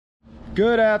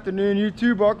Good afternoon,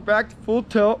 YouTube. Welcome back to Full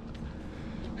Tilt.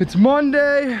 It's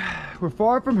Monday. We're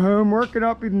far from home, working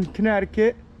up in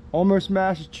Connecticut, almost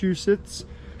Massachusetts,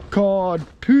 called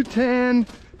Putan,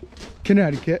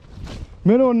 Connecticut,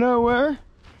 middle of nowhere.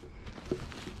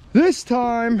 This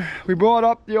time we brought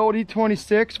up the old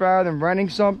e26 rather than renting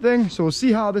something, so we'll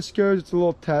see how this goes. It's a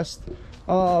little test.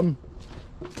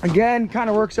 Again, kind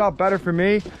of works out better for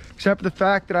me, except for the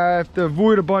fact that I have to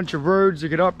avoid a bunch of roads to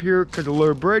get up here because of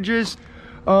low bridges.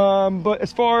 But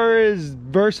as far as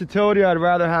versatility, I'd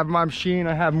rather have my machine.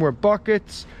 I have more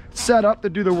buckets set up to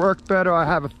do the work better. I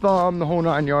have a thumb, the whole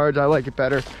 9 yards. I like it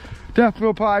better. Definitely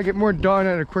will probably get more done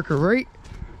at a quicker rate.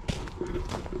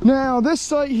 Now this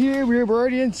site here, we're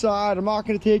already inside. I'm not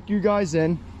going to take you guys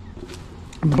in,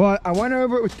 but I went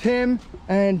over it with Tim,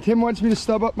 and Tim wants me to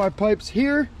stub up my pipes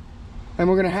here, and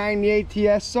we're going to hang the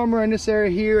ATS somewhere in this area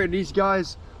here, and these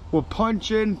guys will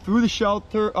punch in through the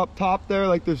shelter up top there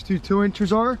like those two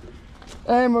 2-inchers are,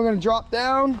 and we're going to drop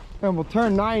down and we'll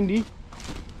turn 90.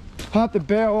 I'll have to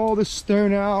bail all this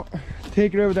stone out,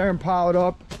 take it over there and pile it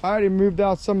up. I already moved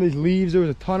out some of these leaves. There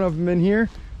was a ton of them in here,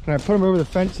 and I put them over the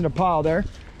fence in a pile there.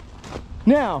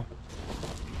 Now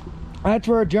that's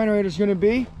where our generator's going to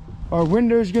be. Our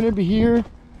window's going to be here.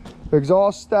 The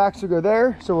exhaust stacks will go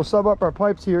there, so we'll sub up our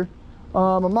pipes here.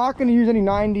 I'm not going to use any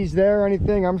 90s there or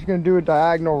anything. I'm just going to do a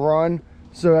diagonal run,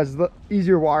 so that's the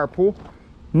easier wire pull.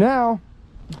 Now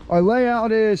our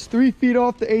layout is 3 feet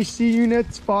off the AC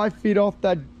units, 5 feet off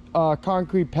that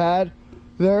concrete pad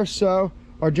there. So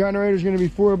our generator is going to be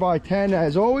 4x10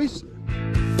 as always.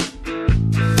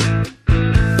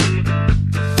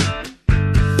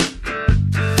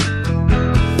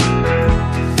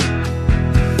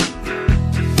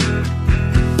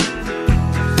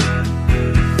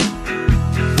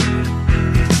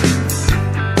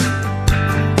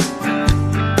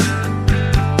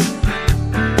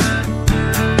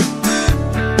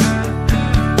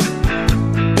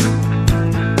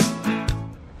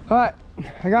 Alright,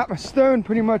 I got my stone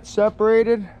pretty much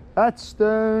separated. That's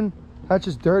stone, that's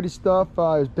just dirty stuff.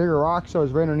 There's bigger rocks, so I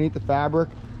was right underneath the fabric.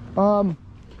 Now,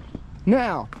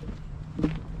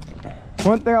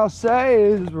 one thing I'll say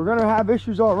is we're gonna have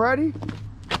issues already.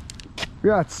 We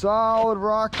got solid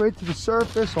rock right to the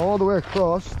surface all the way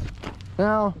across.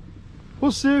 Now,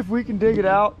 we'll see if we can dig it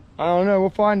out. I don't know, we'll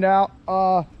find out.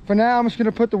 For now, I'm just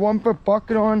gonna put the 1-foot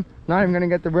bucket on. Not even gonna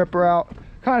get the ripper out.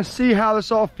 Kind of see how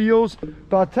this all feels,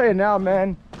 but I'll tell you now,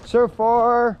 man, so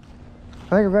far I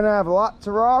think we're gonna have lots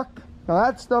of rock. Now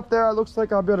that stuff there, it looks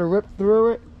like I'll be able to rip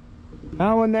through it.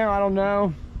 That one there, I don't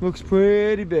know, looks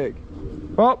pretty big.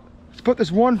 Well, let's put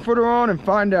this 1-footer on and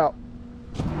find out.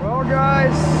 Well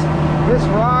guys, this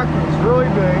rock is really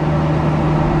big.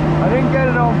 I didn't get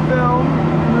it on film.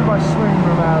 Move my swing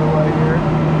room out of the way here.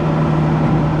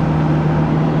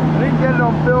 I didn't get it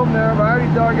on film there, but I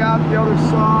already dug out the other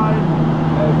side.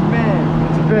 And man,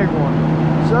 it's a big one.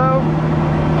 So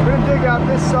I'm gonna dig out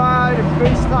this side and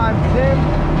FaceTime Tim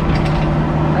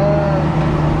and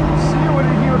see what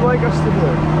he would like us to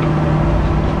do.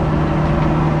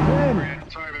 Man,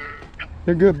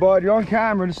 you're good, bud. You're on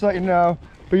camera, just to let you know.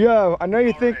 But yo, I know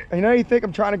you think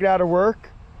I'm trying to get out of work,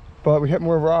 but we hit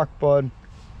more rock, bud.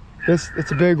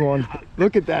 It's a big one.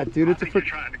 Look at that, dude. It's you're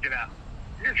trying to get out.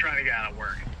 You're trying to get out of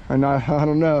work. And I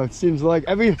don't know, it seems like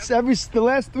the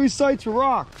last 3 sites are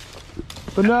rock.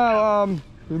 But no,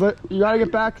 you gotta get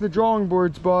back to the drawing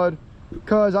boards, bud,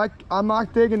 because I'm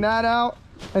not digging that out.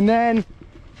 And then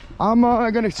I'm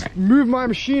gonna move my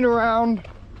machine around,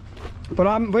 but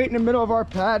I'm right in the middle of our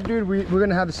pad, dude. We're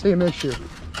gonna have the same issue.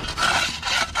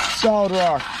 Solid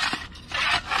rock,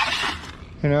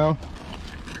 you know.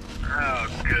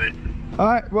 Oh, good. All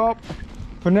right, well,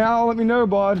 for now, let me know,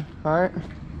 bud. All right.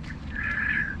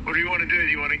 What do you want to do? Do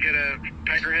you want to get a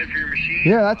pecker head for your machine?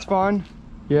 Yeah, that's fine.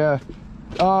 Yeah.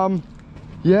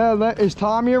 Yeah, is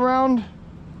Tommy around?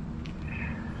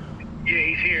 Yeah,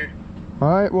 he's here. All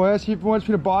right, well, ask if he wants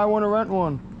me to buy one or rent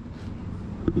one.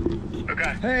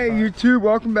 Okay. Hey, YouTube,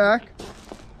 welcome back.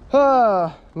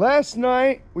 Last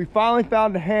night, we finally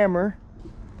found a hammer,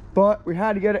 but we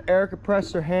had to get an air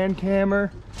compressor hand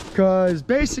hammer, because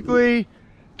basically,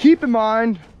 keep in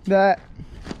mind that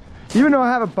even though I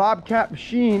have a Bobcat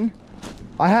machine,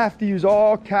 I have to use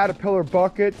all Caterpillar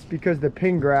buckets because of the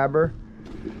pin grabber.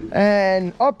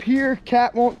 And up here,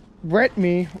 Cat won't rent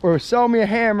me or sell me a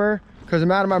hammer because I'm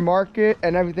out of my market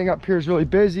and everything up here is really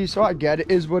busy, so I get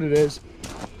it, is what it is.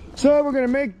 So we're gonna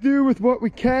make do with what we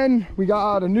can. We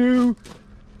got a new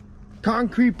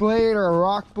concrete blade or a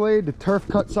rock blade to turf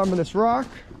cut some of this rock.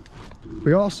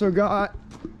 We also got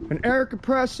an air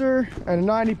compressor and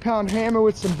a 90-pound hammer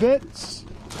with some bits.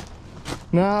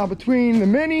 Now between the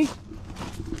Mini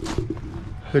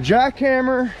the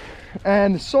jackhammer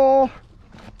and the saw.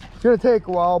 It's gonna take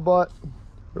a while, but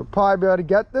we'll probably be able to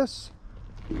get this.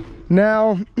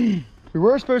 Now, we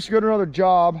were supposed to go to another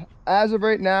job. As of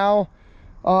right now,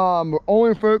 we're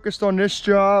only focused on this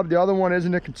job. The other one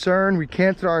isn't a concern. We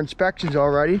canceled our inspections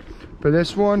already for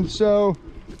this one. So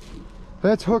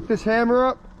let's hook this hammer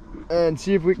up and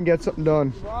see if we can get something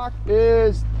done. Rock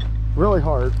is really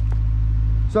hard.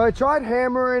 So I tried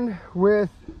hammering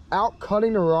without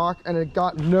cutting the rock and it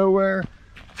got nowhere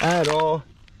at all.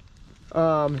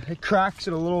 It cracks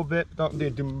it a little bit, but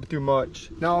don't do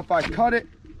much. Now if I cut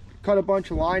a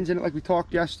bunch of lines in it like we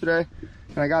talked yesterday,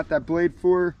 and I got that blade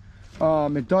for,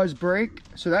 it does break.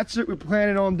 So that's what we're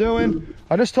planning on doing.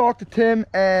 I just talked to Tim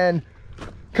and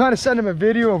kind of sent him a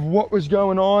video of what was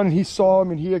going on. He saw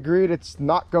him and he agreed it's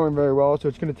not going very well, so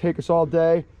it's going to take us all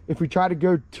day. If we try to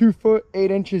go 2 foot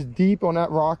 8 inches deep on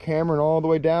that rock hammer and all the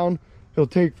way down, it'll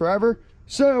take forever.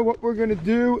 So what we're going to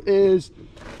do is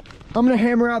I'm going to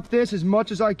hammer out this as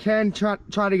much as I can, try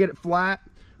to get it flat,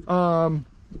 and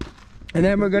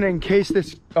then we're going to encase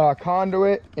this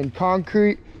conduit in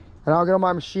concrete, and I'll get on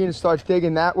my machine and start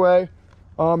digging that way,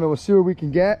 and we'll see what we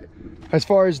can get. As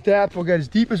far as depth, we'll get as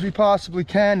deep as we possibly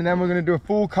can, and then we're going to do a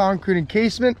full concrete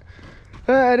encasement.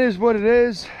 It is what it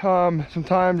is.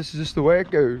 Sometimes this is just the way it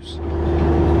goes.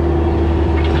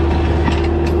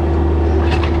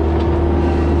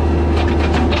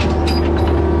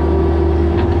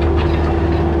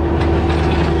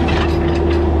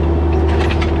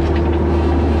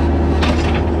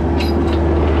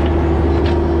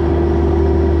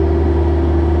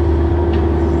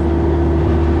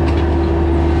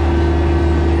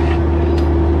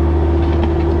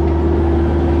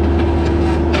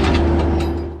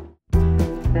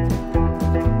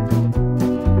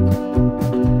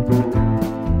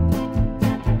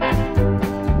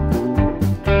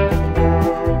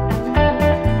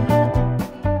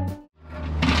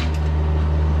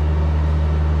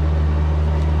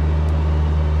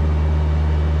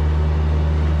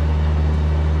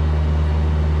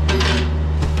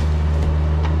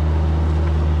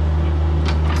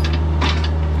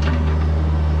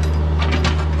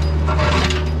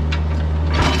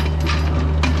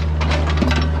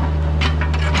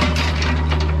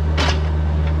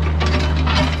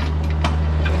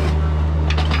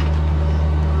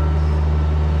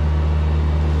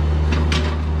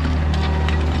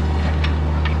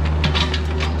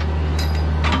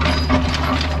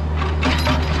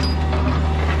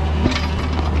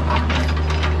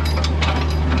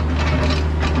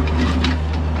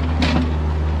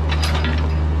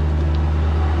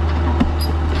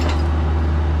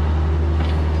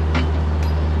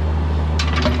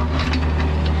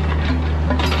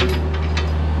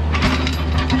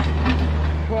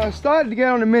 I started to get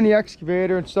on a mini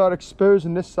excavator and start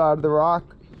exposing this side of the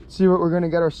rock, see what we're going to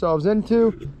get ourselves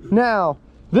into. Now,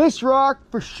 this rock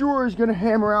for sure is going to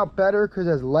hammer out better because it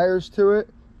has layers to it.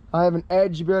 I have an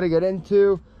edge to be able to get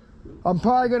into. I'm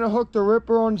probably going to hook the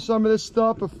ripper on some of this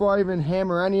stuff before I even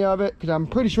hammer any of it, because I'm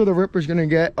pretty sure the ripper is going to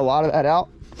get a lot of that out.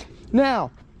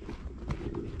 Now,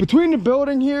 between the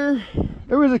building here,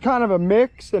 it was a kind of a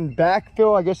mix and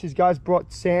backfill. I guess these guys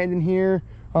brought sand in here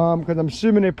because I'm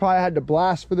assuming they probably had to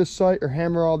blast for this site or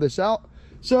hammer all this out.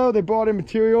 So they brought in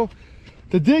material.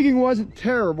 The digging wasn't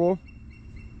terrible,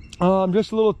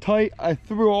 just a little tight. I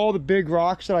threw all the big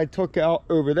rocks that I took out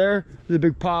over there. There's a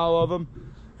big pile of them.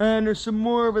 And there's some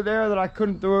more over there that I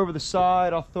couldn't throw over the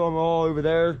side. I'll throw them all over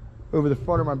there, over the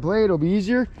front of my blade. It'll be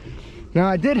easier. Now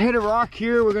I did hit a rock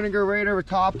here we're gonna go right over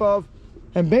top of.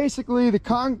 And basically the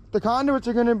conduits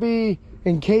are gonna be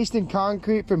encased in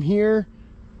concrete from here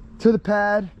to the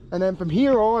pad. And then from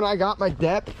here on, I got my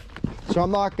depth. So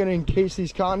I'm not gonna encase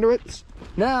these conduits.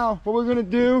 Now, what we're gonna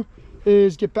do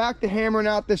is get back to hammering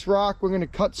out this rock. We're gonna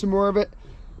cut some more of it.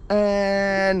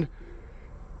 And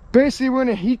basically we're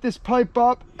gonna heat this pipe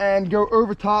up and go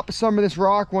over top of some of this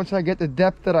rock once I get the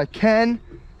depth that I can.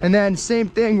 And then same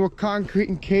thing, we'll concrete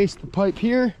encase the pipe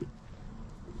here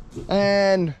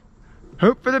and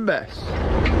hope for the best.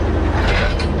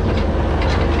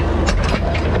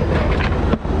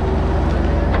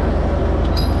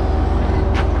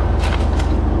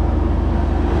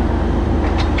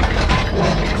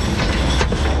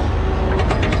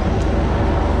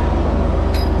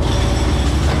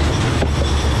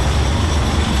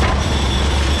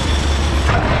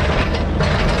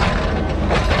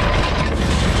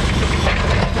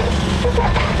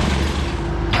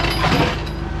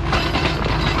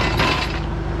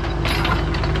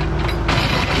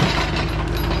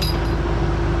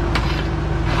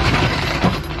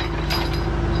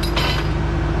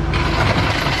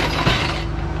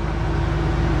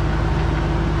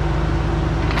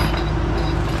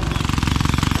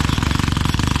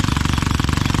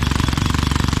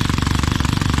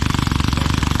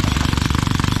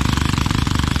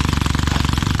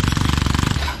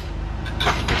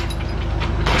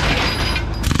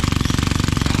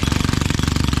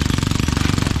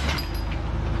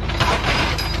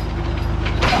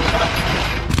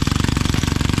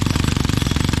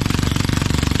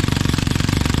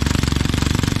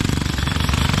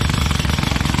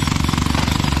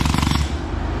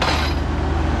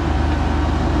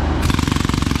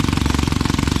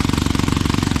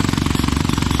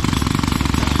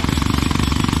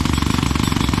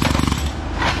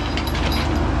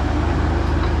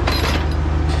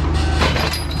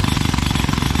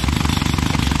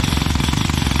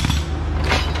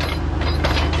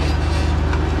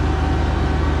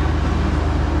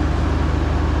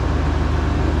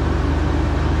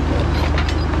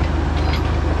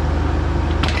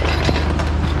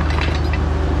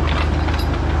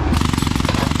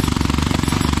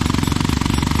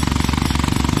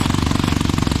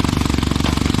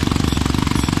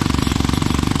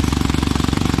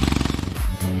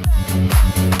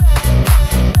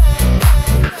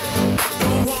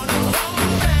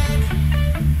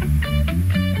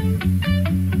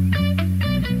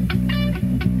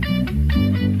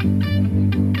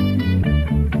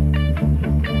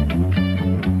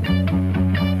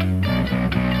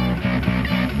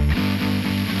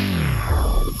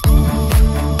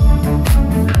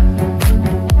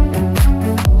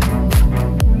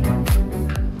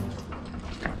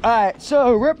 Alright,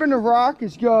 so ripping the rock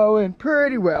is going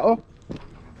pretty well.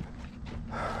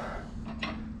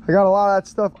 I got a lot of that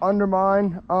stuff under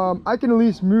mine. I can at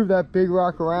least move that big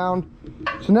rock around.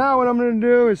 So now what I'm going to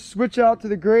do is switch out to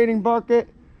the grading bucket.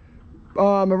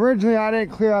 Originally I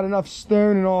didn't clear out enough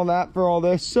stone and all that for all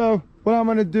this. So what I'm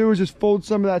going to do is just fold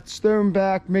some of that stone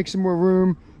back, make some more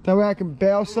room. That way I can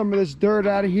bale some of this dirt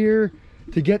out of here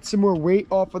to get some more weight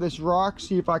off of this rock,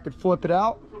 see if I could flip it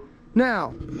out.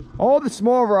 Now, all the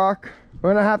small rock,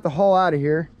 we're going to have to haul out of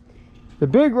here. The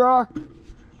big rock,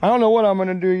 I don't know what I'm going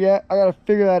to do yet. I got to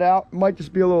figure that out. It might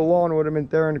just be a little lawn ornament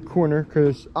there in the corner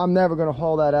because I'm never going to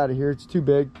haul that out of here. It's too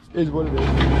big. It is what it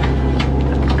is.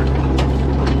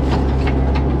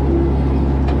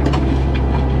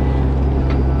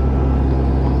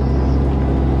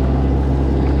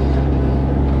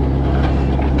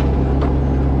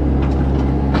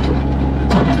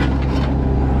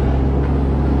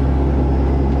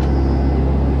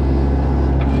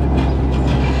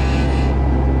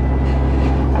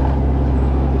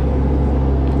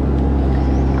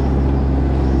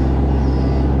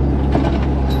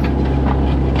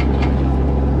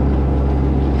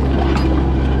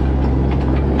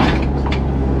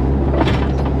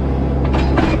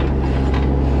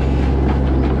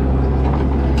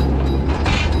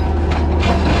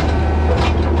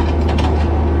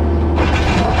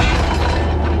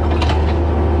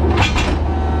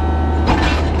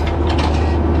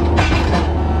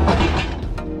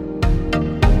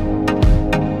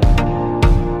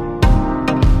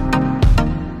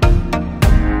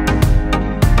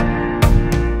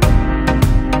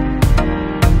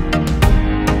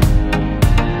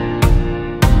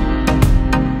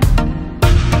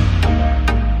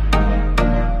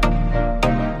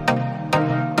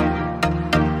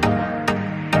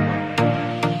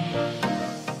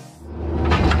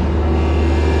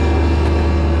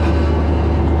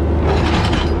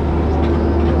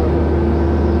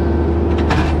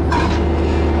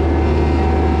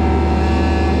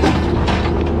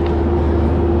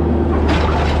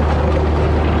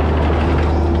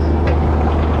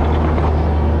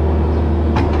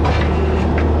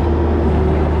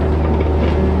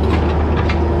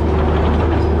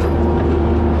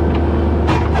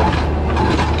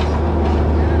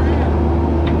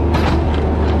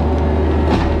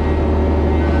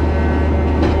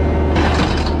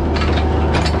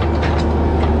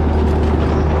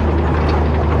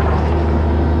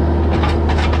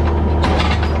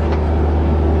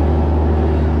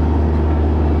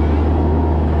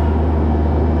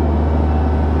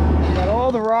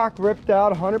 Ripped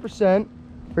out 100%.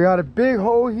 We got a big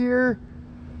hole here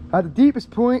at the deepest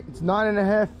point. It's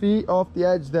 9.5 feet off the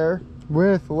edge there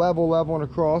with level and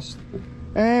across,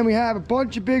 and we have a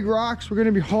bunch of big rocks we're going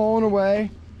to be hauling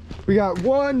away. We got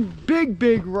one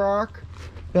big rock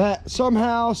that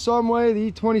somehow, some way,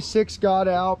 the e26 got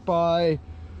out by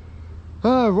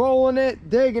rolling it,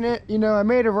 digging it. You know, I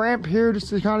made a ramp here just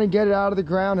to kind of get it out of the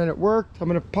ground, and it worked. I'm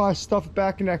going to probably stuff it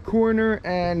back in that corner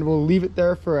and we'll leave it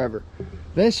there forever.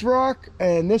 This rock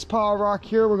and this pile of rock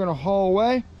here we're going to haul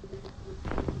away.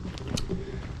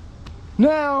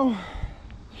 Now,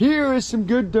 here is some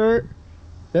good dirt.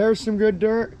 There's some good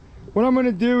dirt. What I'm going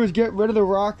to do is get rid of the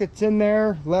rock that's in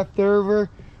there, left over.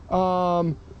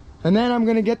 And then I'm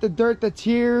going to get the dirt that's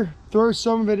here, throw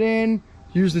some of it in,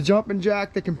 use the jumping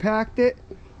jack to compact it.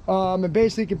 And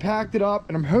basically compact it up.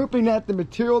 And I'm hoping that the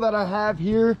material that I have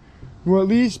here will at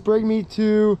least bring me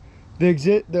to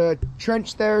the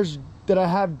trench there's that I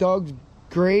have dug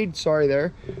grade,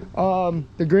 the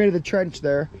grade of the trench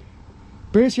there.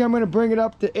 Basically, I'm going to bring it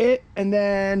up to it, and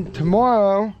then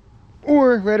tomorrow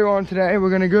or later on today, we're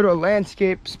going to go to a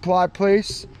landscape supply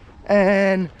place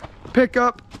and pick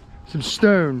up some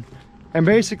stone. And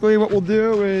basically what we'll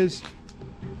do is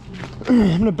I'm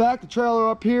going to back the trailer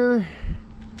up here,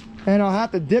 and I'll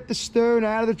have to dip the stone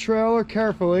out of the trailer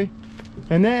carefully,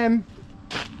 and then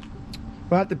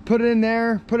we'll have to put it in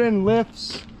there, put it in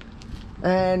lifts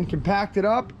and compact it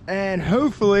up, and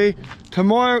hopefully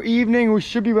tomorrow evening we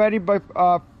should be ready by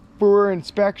for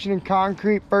inspection and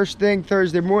concrete first thing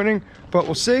Thursday morning, but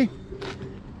we'll see.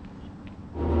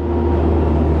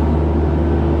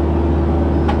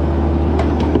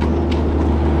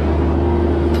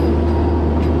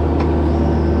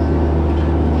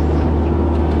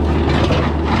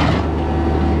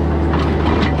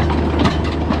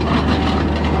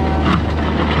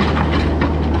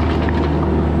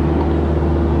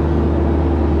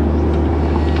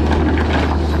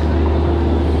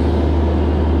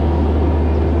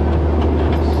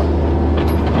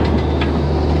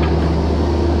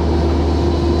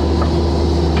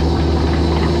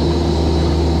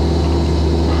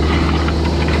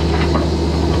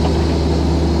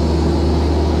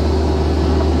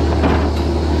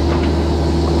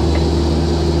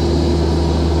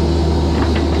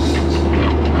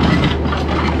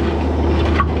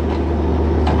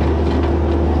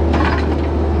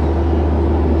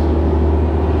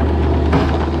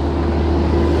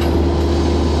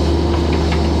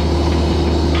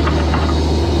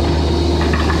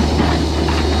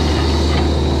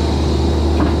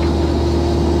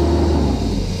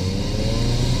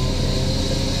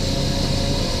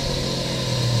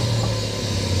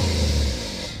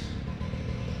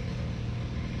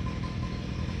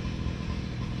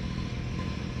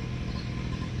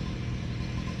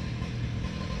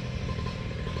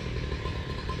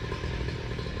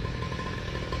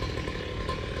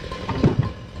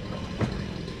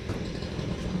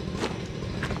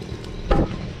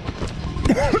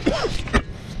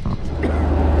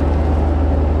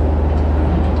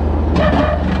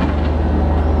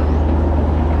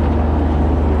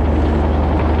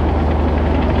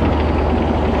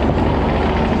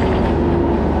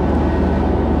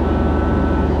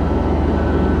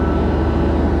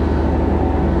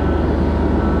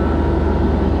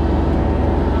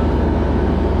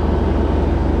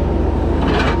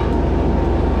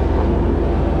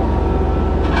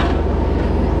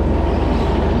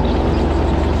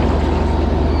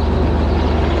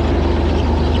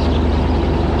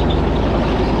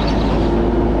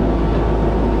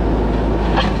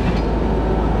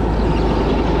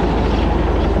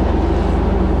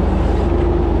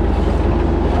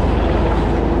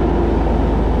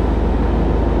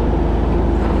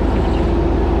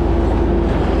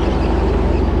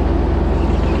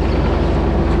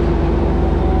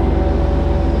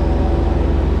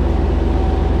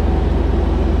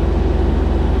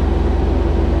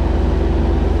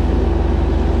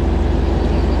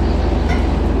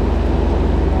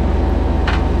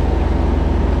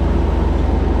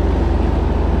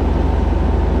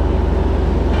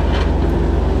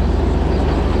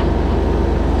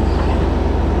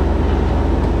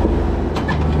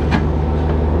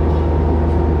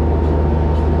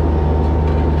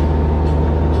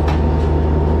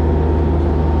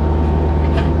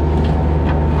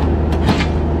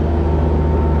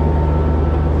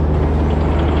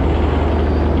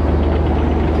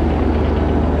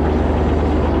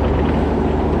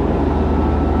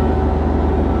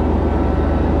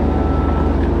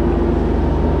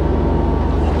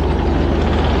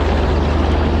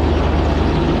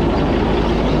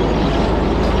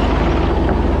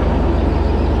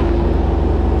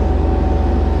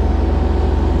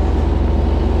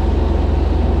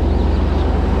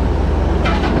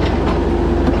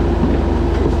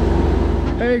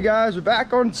 Hey guys, we're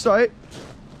back on site.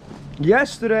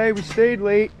 Yesterday we stayed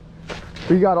late.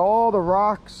 We got all the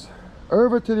rocks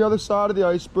over to the other side of the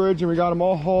ice bridge and we got them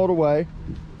all hauled away.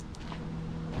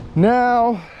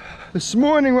 Now, this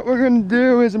morning what we're gonna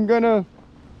do is I'm gonna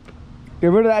get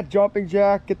rid of that jumping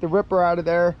jack, get the ripper out of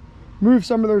there, move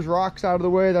some of those rocks out of the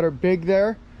way that are big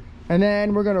there, and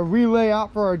then we're gonna relay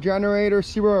out for our generator,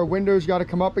 see where our windows gotta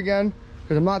come up again,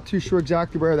 because I'm not too sure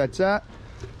exactly where that's at.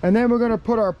 And then we're gonna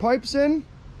put our pipes in,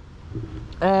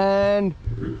 and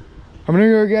I'm gonna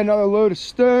go get another load of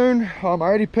stone. I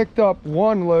already picked up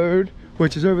one load,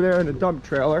 which is over there in the dump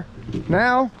trailer.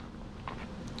 Now,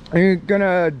 I'm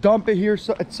gonna dump it here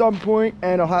at some point,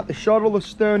 and I'll have to shuttle the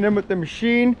stone in with the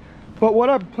machine. But what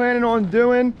I'm planning on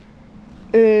doing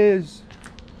is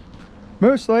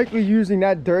most likely using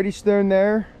that dirty stone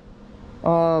there,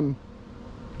 and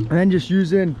then just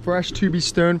using fresh 2B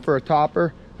stone for a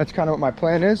topper. That's kind of what my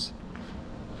plan is.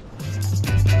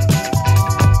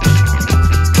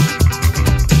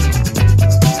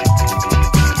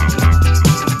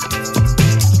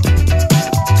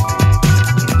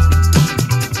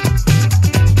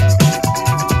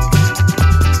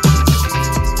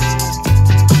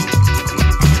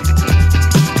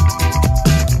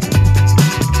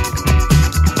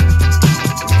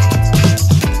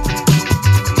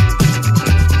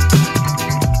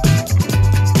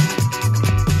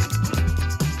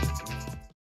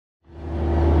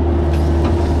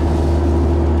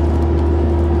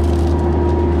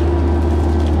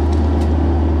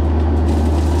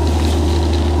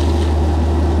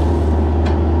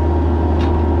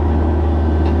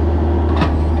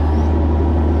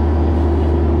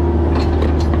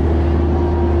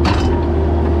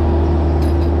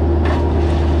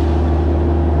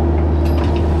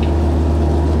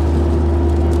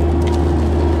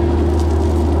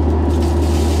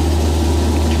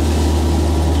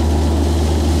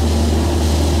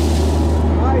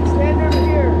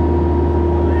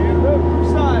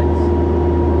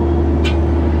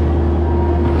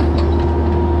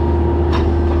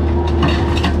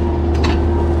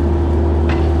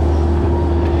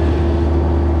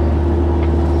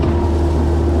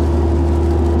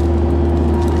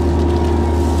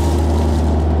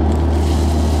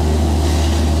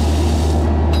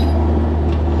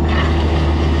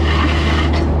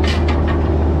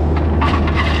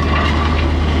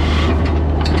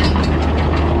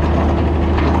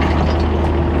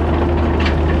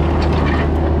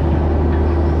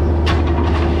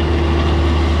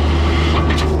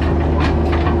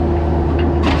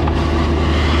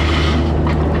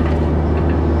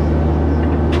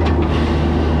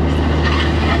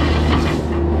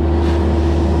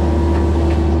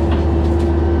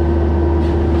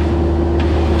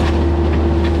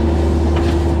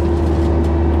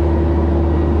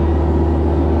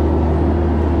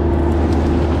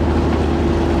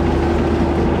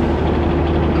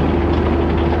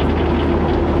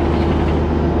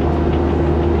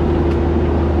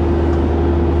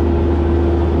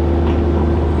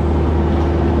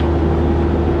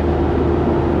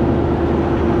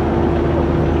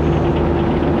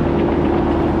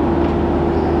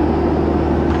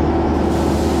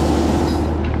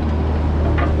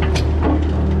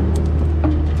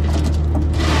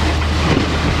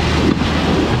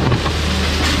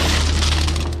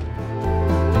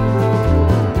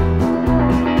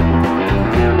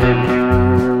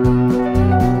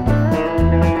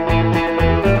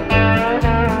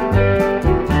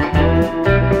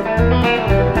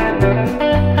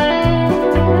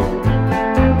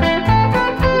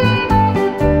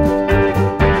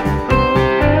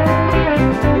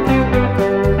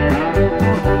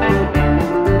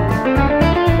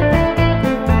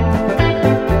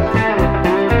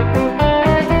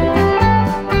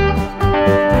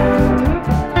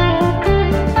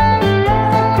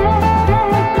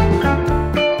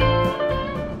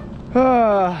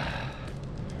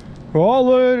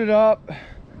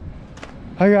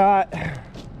 I got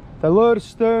a load of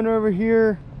stone over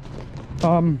here.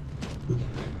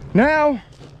 Now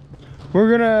we're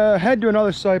gonna head to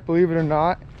another site, believe it or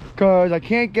not, because I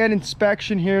can't get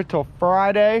inspection here till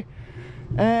Friday.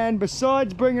 And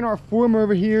besides bringing our form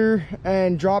over here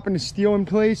and dropping the steel in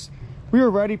place, we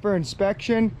are ready for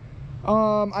inspection.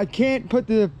 I can't put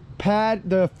the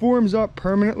forms up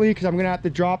permanently because I'm gonna have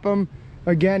to drop them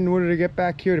again in order to get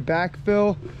back here to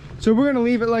backfill. So we're gonna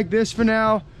leave it like this for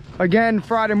now. Again,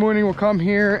 Friday morning we'll come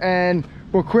here and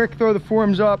we'll quick throw the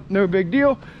forms up, no big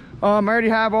deal. I already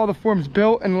have all the forms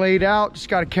built and laid out, just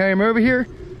gotta carry them over here.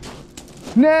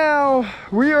 Now,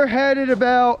 we are headed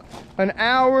about an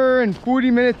hour and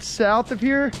 40 minutes south of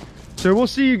here. So we'll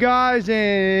see you guys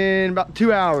in about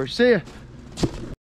 2 hours. See ya.